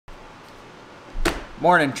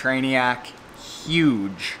Morning, Trainiac.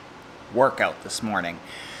 Huge workout this morning.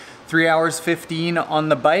 3 hours 15 on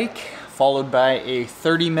the bike, followed by a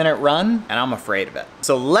 30-minute run, and I'm afraid of it.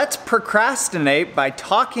 So let's procrastinate by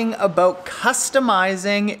talking about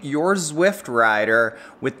customizing your Zwift Rider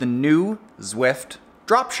with the new Zwift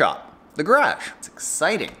Drop Shop, the garage. It's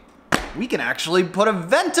exciting. We can actually put a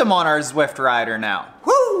Ventum on our Zwift Rider now.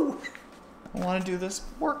 Woo! I want to do this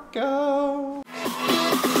workout.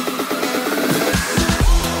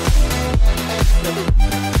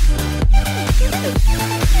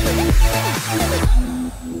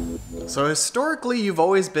 So historically, you've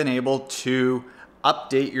always been able to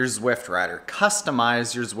update your Zwift Rider,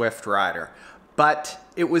 customize your Zwift Rider, but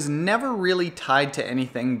it was never really tied to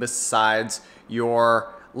anything besides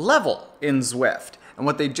your level in Zwift. And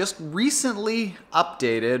what they just recently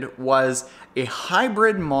updated was a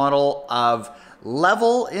hybrid model of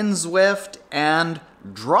level in Zwift and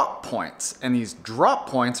drop points. And these drop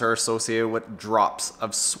points are associated with drops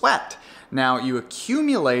of sweat. Now you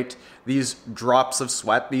accumulate these drops of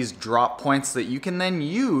sweat, these drop points that you can then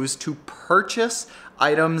use to purchase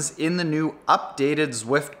items in the new updated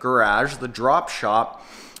Zwift garage, the drop shop,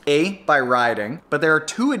 by riding, but there are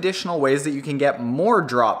two additional ways that you can get more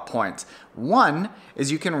drop points. One is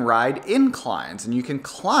you can ride inclines and you can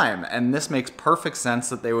climb, and this makes perfect sense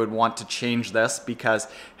that they would want to change this because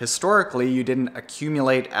historically you didn't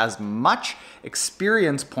accumulate as much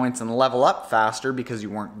experience points and level up faster because you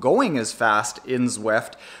weren't going as fast in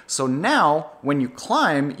Zwift. So now when you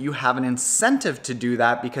climb, you have an incentive to do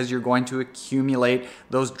that because you're going to accumulate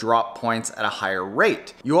those drop points at a higher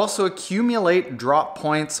rate. You also accumulate drop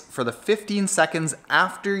points for the 15 seconds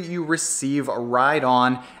after you receive a ride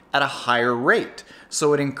on at a higher rate.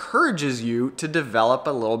 So it encourages you to develop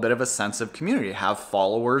a little bit of a sense of community, have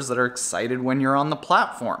followers that are excited when you're on the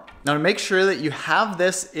platform. Now to make sure that you have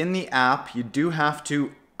this in the app, you do have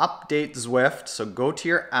to update Zwift. So go to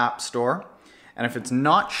your app store, and if it's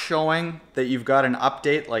not showing that you've got an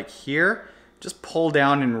update like here, just pull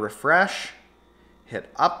down and refresh,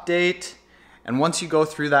 hit update, and once you go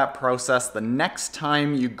through that process, the next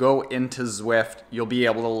time you go into Zwift, you'll be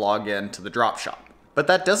able to log in to the drop shop. But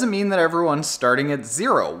that doesn't mean that everyone's starting at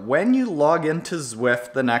zero. When you log into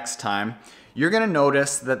Zwift the next time, you're gonna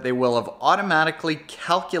notice that they will have automatically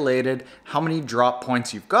calculated how many drop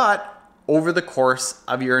points you've got over the course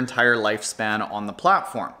of your entire lifespan on the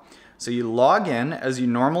platform. So you log in as you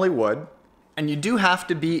normally would, and you do have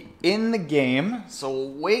to be in the game. So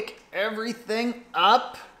we'll wake everything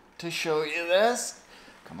up to show you this.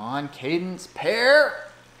 Come on, cadence, pair.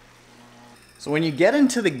 So when you get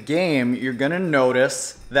into the game, you're gonna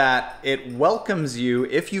notice that it welcomes you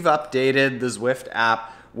if you've updated the Zwift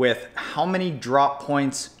app with how many drop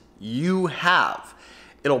points you have.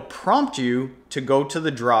 It'll prompt you to go to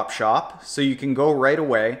the drop shop, so you can go right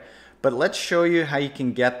away, but let's show you how you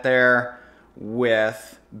can get there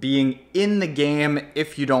with being in the game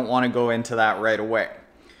if you don't wanna go into that right away.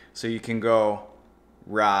 So you can go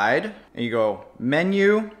ride, and you go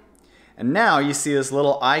menu, and now you see this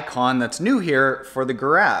little icon that's new here for the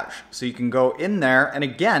garage. So you can go in there, and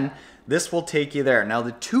again, this will take you there. Now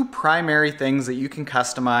the two primary things that you can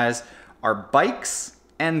customize are bikes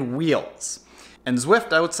and wheels. And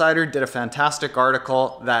Zwift Outsider did a fantastic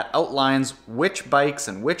article that outlines which bikes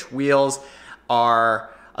and which wheels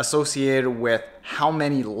are associated with how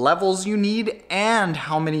many levels you need and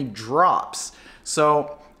how many drops.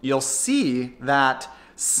 So you'll see that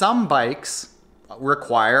some bikes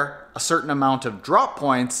require a certain amount of drop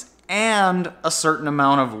points and a certain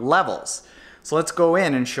amount of levels. So let's go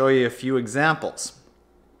in and show you a few examples.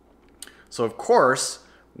 So of course,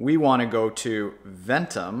 we want to go to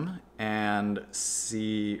Ventum and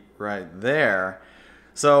see right there.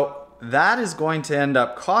 So that is going to end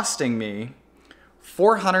up costing me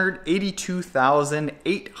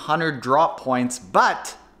 482,800 drop points,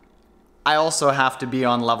 but I also have to be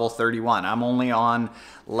on level 31. I'm only on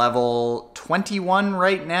level 21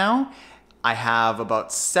 right now. I have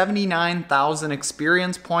about 79,000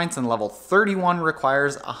 experience points, and level 31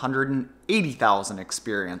 requires 180,000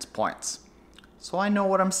 experience points. So I know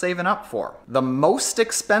what I'm saving up for. The most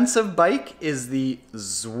expensive bike is the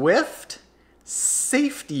Zwift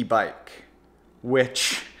Safety Bike,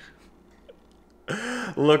 which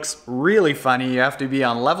looks really funny. You have to be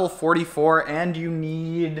on level 44 and you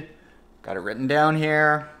need, got it written down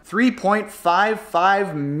here,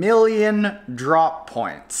 3.55 million drop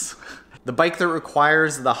points. The bike that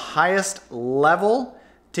requires the highest level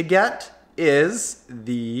to get is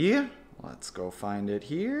the, let's go find it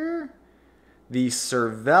here, the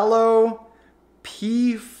Cervelo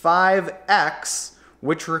P5x,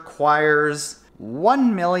 which requires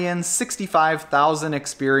 1,065,000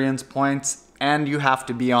 experience points, and you have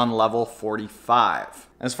to be on level 45.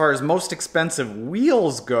 As far as most expensive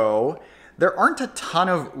wheels go, there aren't a ton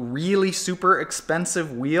of really super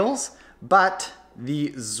expensive wheels, but the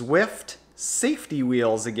Zwift safety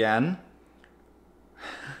wheels again,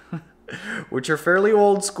 which are fairly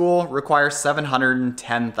old school, require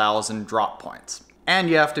 710,000 drop points. And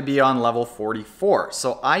you have to be on level 44.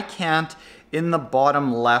 So I can't, in the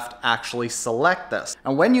bottom left, actually select this.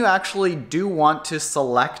 And when you actually do want to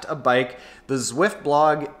select a bike, the Zwift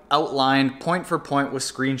blog outlined point for point with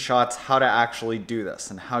screenshots how to actually do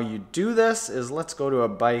this. And how you do this is, let's go to a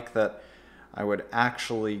bike that I would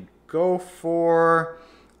actually go for.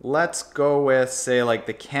 Let's go with, say, like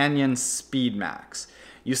the Canyon Speed Max.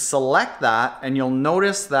 You select that and you'll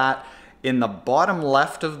notice that in the bottom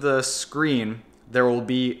left of the screen, there will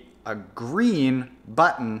be a green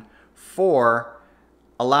button for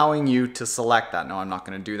allowing you to select that. No, I'm not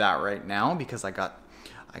gonna do that right now because I got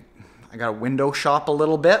to window shop a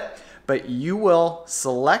little bit, but you will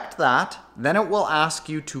select that, then it will ask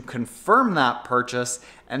you to confirm that purchase,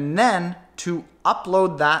 and then to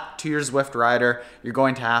upload that to your Zwift Rider, you're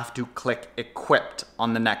going to have to click Equipped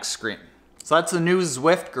on the next screen. So that's the new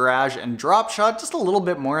Zwift Garage and Drop Shop, just a little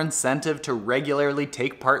bit more incentive to regularly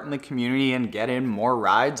take part in the community and get in more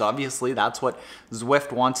rides. Obviously, that's what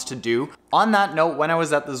Zwift wants to do. On that note, when I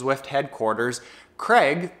was at the Zwift headquarters,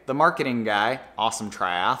 Craig, the marketing guy, awesome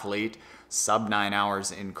triathlete, sub 9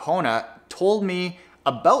 hours in Kona, told me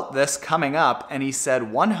about this coming up, and he said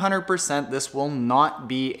 100% this will not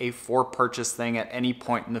be a for purchase thing at any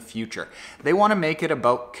point in the future. They want to make it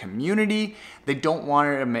about community. They don't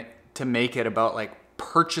want it to make it about like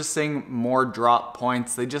purchasing more drop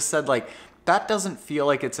points. They just said like, that doesn't feel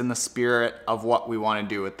like it's in the spirit of what we want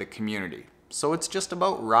to do with the community. So it's just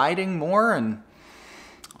about riding more, and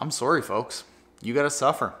I'm sorry folks, you gotta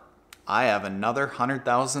suffer. I have another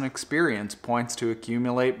 100,000 experience points to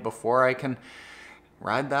accumulate before I can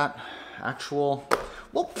ride that actual,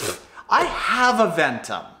 well, I have a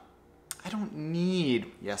Ventum. I don't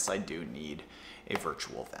need, yes I do need a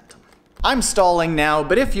virtual Ventum. I'm stalling now,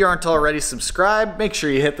 but if you aren't already subscribed, make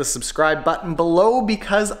sure you hit the subscribe button below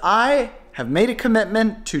because I have made a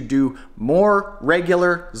commitment to do more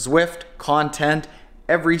regular Zwift content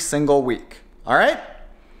every single week. All right?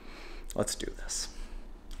 Let's do this.